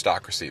of the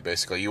aristocracy,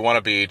 basically. You want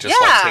to be just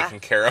Yeah. like taken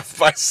care of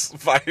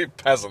by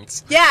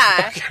peasants.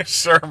 Yeah. Okay,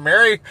 sure.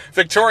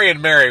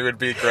 Victorian Mary would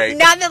be great.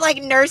 Not that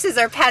like nurses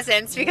are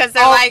peasants because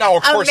they're Oh, like, no,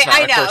 of course not.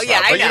 I of know, course yeah,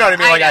 not. I But know. you know what I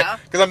mean? Like, know.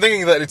 because I'm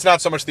thinking that it's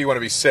not so much that you want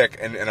to be sick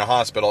in a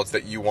hospital; it's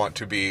that you want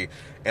to be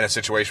in a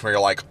situation where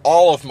you're like,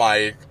 all of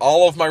my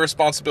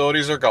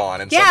responsibilities are gone,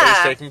 and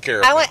somebody's taking care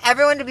of I me. want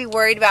everyone to be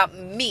worried about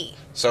me.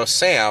 So,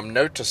 Sam,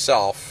 note to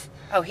self: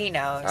 Oh, he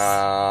knows.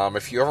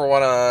 if you ever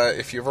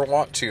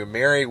want to,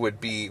 Mary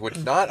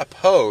would not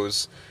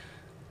oppose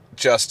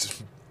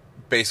just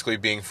basically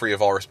being free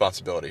of all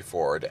responsibility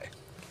for a day.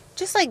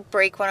 Just like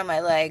break one of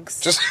my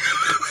legs. Just.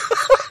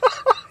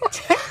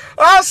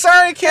 Oh,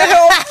 sorry, can't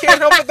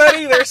help with that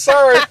either.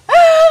 Sorry.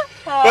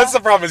 That's the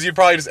problem, is you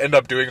probably just end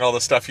up doing all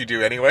the stuff you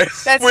do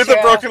anyways. That's with true.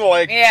 a broken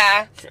leg.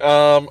 Yeah.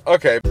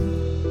 Okay.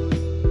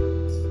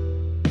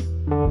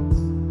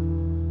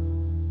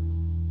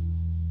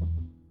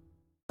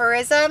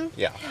 Tourism.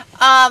 Yeah.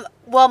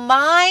 Well,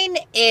 mine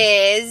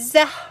is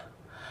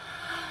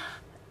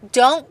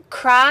don't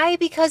cry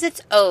because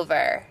it's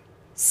over.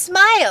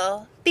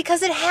 Smile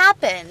because it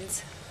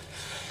happened.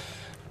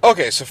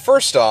 Okay, so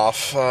first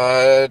off,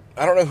 I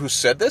don't know who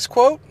said this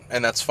quote,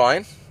 and that's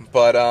fine,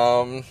 but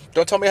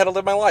don't tell me how to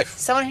live my life.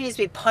 Someone who needs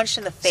to be punched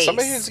in the face.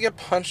 Somebody needs to get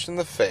punched in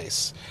the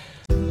face.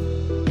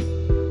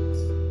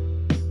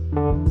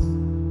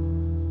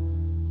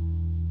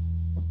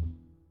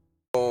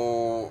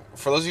 So,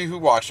 for those of you who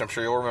watched, I'm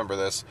sure you'll remember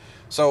this.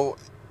 So,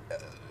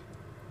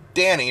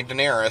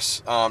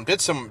 Daenerys,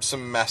 did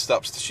some messed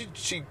up stuff.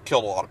 She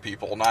killed a lot of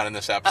people, not in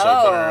this episode,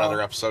 but in Oh.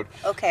 another episode.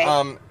 Okay.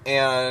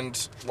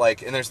 And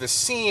there's this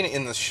scene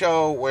in the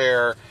show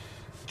where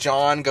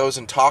Jon goes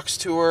and talks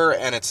to her,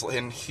 and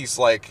he's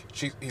like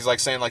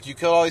saying like, you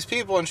killed all these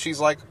people, and she's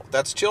like,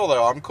 that's chill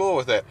though, I'm cool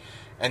with it.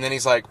 And then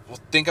he's like, well,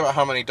 think about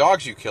how many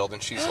dogs you killed,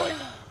 and she's like,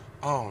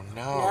 oh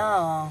no.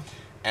 No.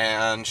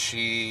 And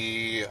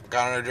she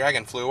got on her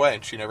dragon, flew away,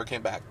 and she never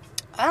came back.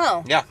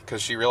 Oh. Yeah,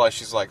 because she realized,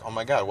 she's like, oh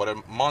my god, what a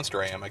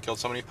monster I am. I killed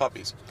so many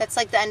puppies. That's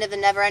like the end of the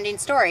never-ending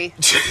story.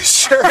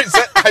 Sure.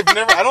 I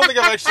don't think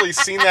I've actually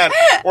seen that,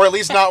 or at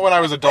least not when I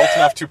was adult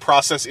enough to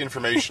process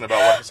information about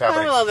what was I'm a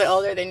happening. little bit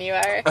older than you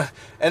are.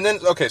 And then,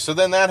 okay, so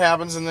then that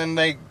happens, and then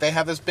they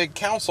have this big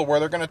council where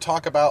they're going to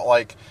talk about,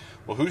 like,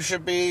 well, who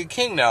should be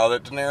king now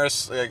that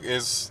Daenerys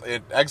is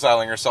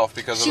exiling herself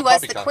because of She the was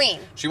puppy the count? queen.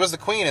 She was the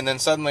queen, and then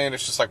suddenly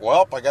it's just like,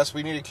 well, I guess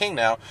we need a king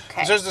now.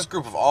 Okay. So there's this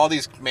group of all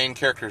these main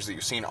characters that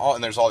you've seen,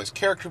 and there's all this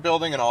character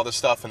building and all this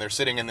stuff, and they're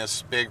sitting in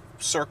this big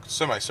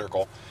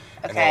semicircle,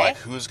 and they're Okay. like,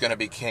 who's going to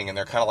be king? And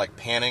they're kind of like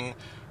panning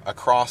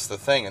across the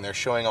thing, and they're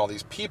showing all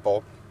these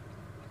people.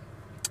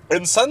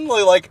 And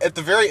suddenly, like, at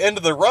the very end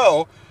of the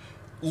row,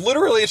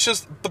 literally it's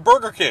just the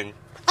Burger King.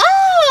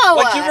 Oh!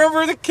 Like, you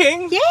remember the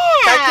King? Yeah.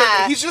 That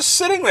character, he's just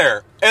sitting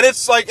there. And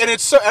it's like, and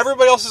it's so,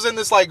 everybody else is in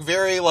this, like,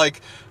 very,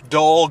 like,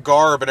 dull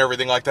garb and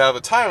everything like that at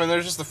the time, and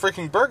there's just the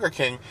freaking Burger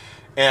King,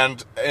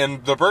 and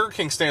the Burger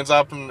King stands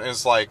up and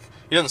is like,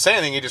 he doesn't say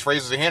anything, he just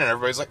raises his hand, and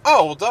everybody's like,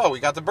 oh, well, duh, we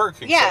got the Burger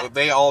King. Yeah. So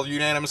they all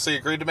unanimously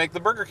agreed to make the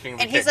Burger King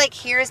the And he's king. like,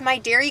 here's my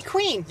Dairy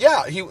Queen.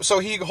 Yeah, so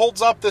he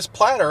holds up this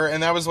platter,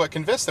 and that was what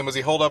convinced him, was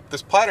he held up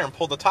this platter and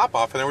pulled the top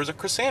off, and there was a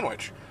Chris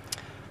sandwich.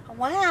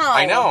 Wow.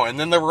 I know, and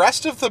then the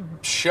rest of the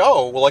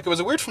show, well, like, it was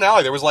a weird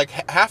finale. There was, like,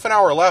 half an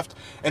hour left,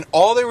 and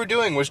all they were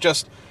doing was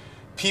just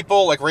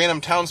people, like,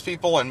 random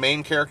townspeople and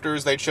main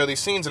characters, they'd show these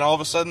scenes, and all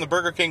of a sudden the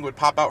Burger King would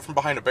pop out from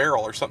behind a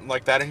barrel or something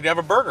like that, and he'd have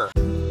a burger.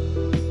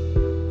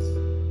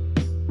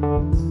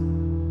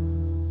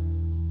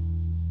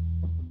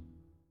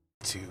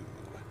 To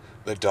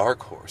the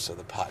dark horse of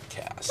the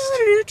podcast.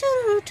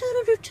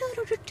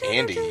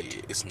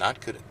 Andy is not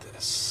good at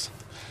this.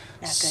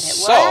 Not good at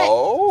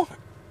So,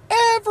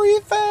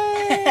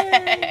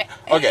 everything.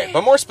 Okay,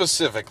 but more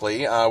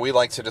specifically, we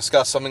like to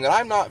discuss something that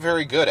I'm not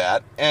very good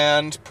at,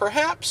 and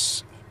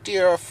perhaps,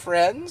 dear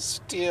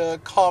friends, dear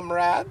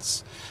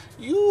comrades,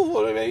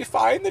 you may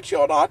find that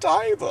you're not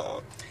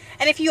either.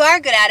 And if you are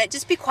good at it,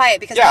 just be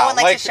quiet because no one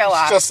likes to show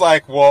off. It's just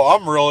like, well,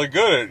 I'm really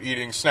good at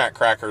eating snack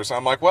crackers.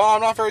 I'm like, well,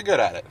 I'm not very good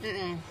at it.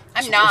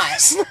 I'm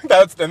not.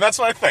 That's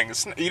my thing,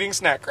 eating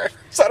snack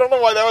crackers. I don't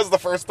know why that was the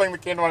first thing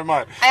that came to my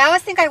mind. I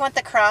always think I want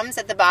the crumbs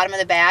at the bottom of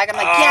the bag. I'm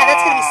like, yeah,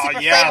 that's going to be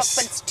super yes. flavorful,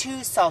 but it's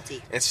too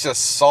salty. It's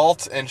just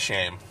salt and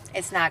shame.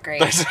 It's not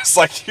great. It's just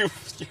like, you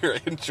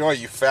enjoy,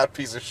 you fat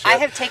piece of shit. I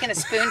have taken a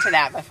spoon to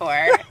that before,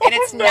 and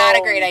it's not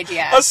a great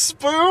idea. A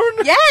spoon?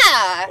 Yeah.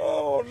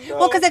 Oh, no.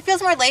 Well, because it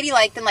feels more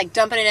ladylike than, like,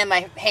 dumping it in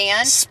my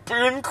hand.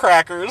 Spoon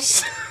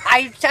crackers.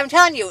 I'm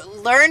telling you,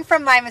 learn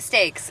from my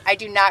mistakes. I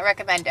do not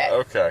recommend it.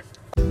 Okay.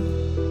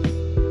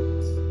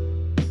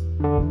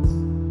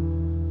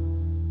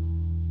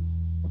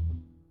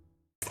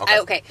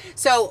 Okay,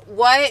 so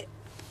what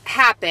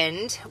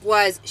happened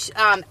was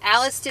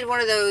Alice did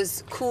one of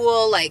those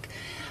cool, like,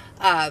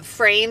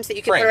 frames that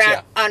you can put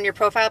around on your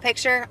profile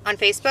picture on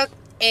Facebook.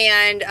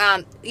 And,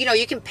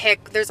 you can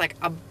pick, there's like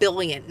a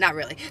billion, not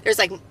really. There's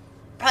like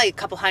probably a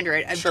couple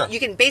hundred. Sure. You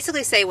can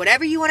basically say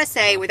whatever you want to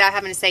say without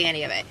having to say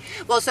any of it.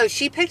 Well, so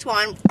she picked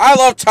one. I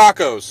love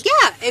tacos.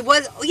 Yeah, it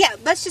was,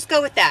 let's just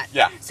go with that.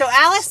 Yeah. So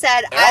Alice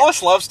said...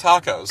 Alice loves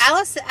tacos.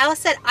 Alice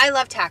said, I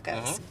love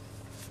tacos.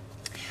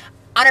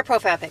 On her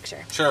profile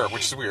picture. Sure,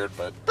 which is weird,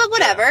 but... But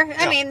whatever. Yeah.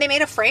 I mean, they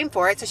made a frame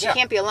for it, so she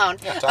can't be alone.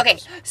 Yeah, tacos. Okay,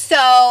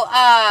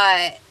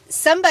 so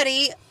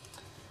somebody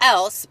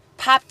else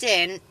popped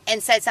in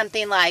and said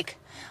something like,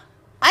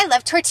 I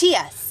love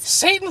tortillas.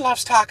 Satan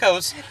loves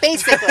tacos.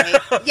 Basically.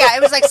 Yeah,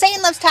 it was like,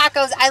 Satan loves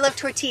tacos, I love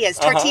tortillas.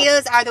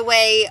 Tortillas are the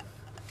way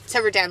to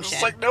redemption.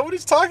 It's like,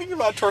 nobody's talking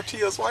about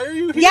tortillas. Why are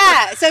you here?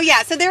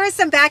 Yeah, so there was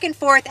some back and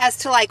forth as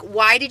to, like,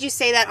 why did you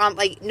say that on,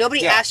 like,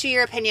 nobody asked you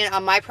your opinion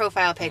on my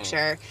profile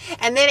picture.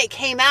 And then it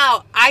came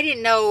out, I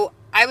didn't know,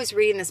 I was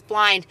reading this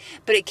blind,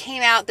 but it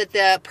came out that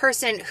the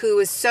person who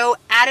was so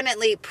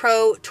adamantly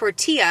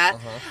pro-tortilla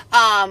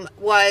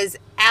was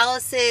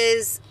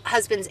Alice's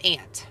husband's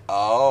aunt.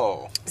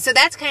 Oh. So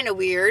that's kind of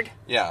weird.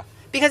 Yeah.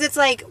 Because it's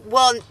like,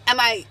 well,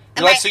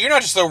 So you're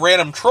not just a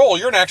random troll,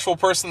 you're an actual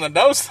person that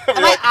knows them.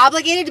 Am I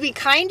obligated to be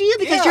kind to you?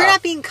 Because Yeah. you're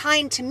not being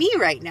kind to me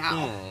right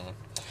now.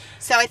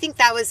 So I think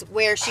that was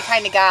where she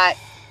kind of got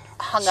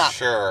hung up.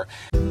 Sure.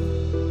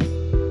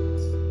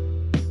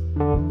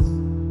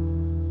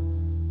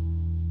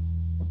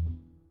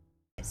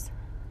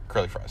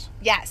 Curly fries.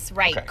 Yes,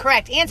 right. Okay.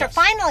 Correct. Answer, Yes.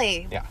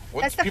 finally. Yeah.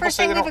 That's the people first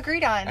say thing they we've don't-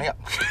 agreed on. Hang on.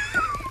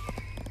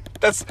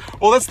 That's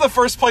the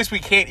first place we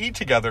can't eat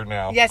together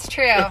now. That's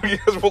true.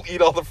 Because we'll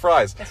eat all the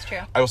fries. That's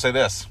true. I will say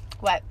this.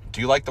 What? Do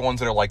you like the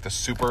ones that are like the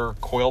super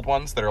coiled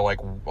ones that are like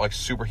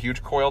super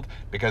huge coiled?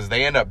 Because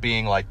they end up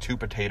being like too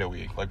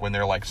potato-y. Like when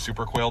they're like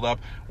super coiled up,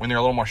 when they're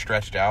a little more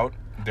stretched out,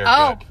 they're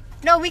good.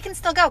 No, we can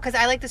still go because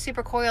I like the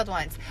super coiled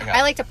ones. Okay.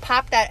 I like to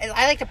pop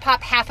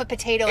half a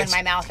potato in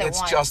my mouth at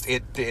once. It's just,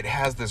 it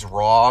has this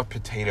raw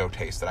potato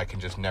taste that I can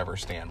just never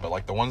stand. But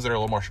like the ones that are a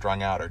little more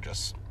strung out are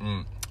just,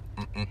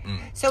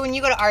 So when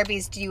you go to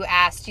Arby's, do you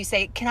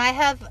say, can I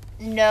have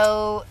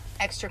no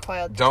extra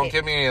coiled Don't potato?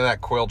 give me any of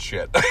that coiled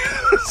shit.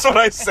 That's what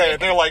I say.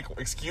 They're like,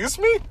 excuse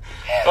me?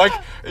 Like,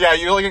 yeah,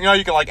 you know,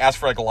 you can like ask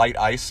for like light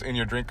ice in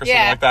your drink or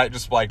something like that.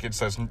 Just like it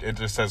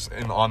just says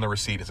on the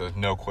receipt, it says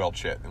no coiled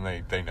shit,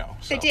 and they know.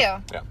 So, They do.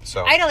 Yeah.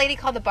 So I had a lady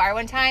call the bar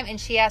one time,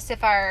 and she asked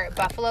if our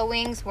buffalo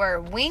wings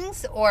were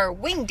wings or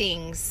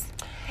wingdings.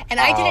 And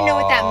I didn't know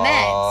what that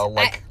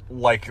meant.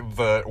 Like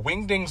the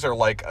wingdings are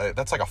like,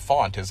 that's like a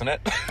font, isn't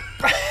it?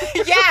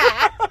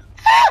 Yeah.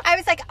 I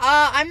was like,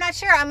 I'm not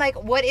sure. I'm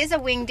like, what is a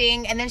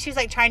wingding? And then she was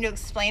like trying to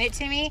explain it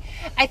to me.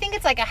 I think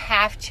it's like a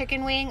half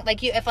chicken wing.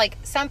 Like if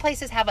some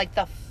places have like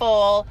the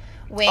full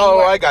wing. Oh,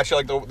 I got you.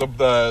 Like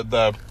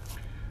the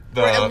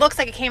Where it looks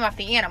like it came off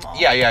the animal.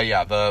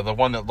 Yeah. The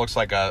one that looks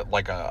like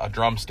a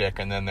drumstick,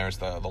 and then there's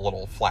the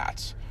little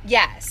flats.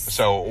 Yes.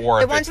 So, or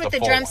the if ones it's with the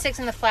full drumsticks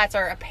one. and the flats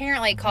are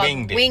apparently called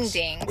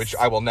wingdings. Which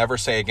I will never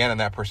say again, and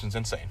that person's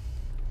insane.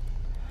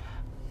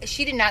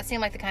 She did not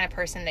seem like the kind of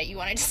person that you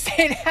wanted to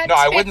say that No,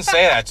 to. I wouldn't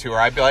say that to her.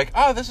 I'd be like,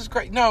 oh, this is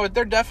great. No,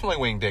 they're definitely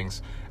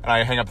wingdings. And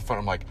I hang up the phone.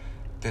 I'm like,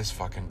 this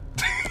fucking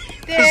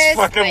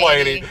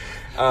lady.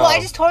 Well, I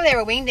just told her they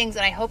were wingdings,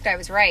 and I hoped I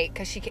was right,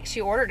 because she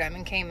ordered them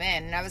and came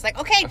in, and I was like,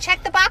 okay,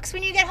 check the box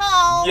when you get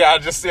home. Yeah,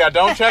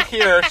 don't check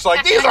here. She's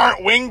like, these aren't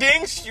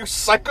wingdings, you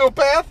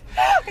psychopath.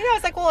 I know, I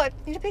was like, well,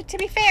 to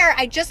be fair,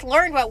 I just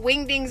learned what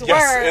wingdings were.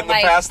 Yes, in the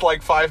past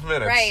 5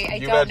 minutes.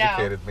 Right, You've don't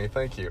educated me.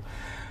 Thank you.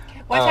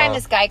 One time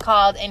this guy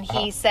called and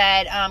he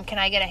said, can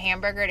I get a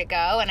hamburger to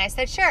go? And I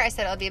said, sure. I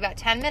said, it'll be about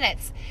 10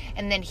 minutes.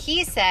 And then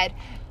he said,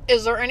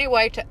 is there any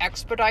way to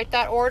expedite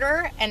that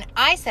order? And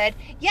I said,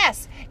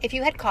 yes, if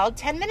you had called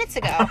 10 minutes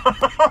ago.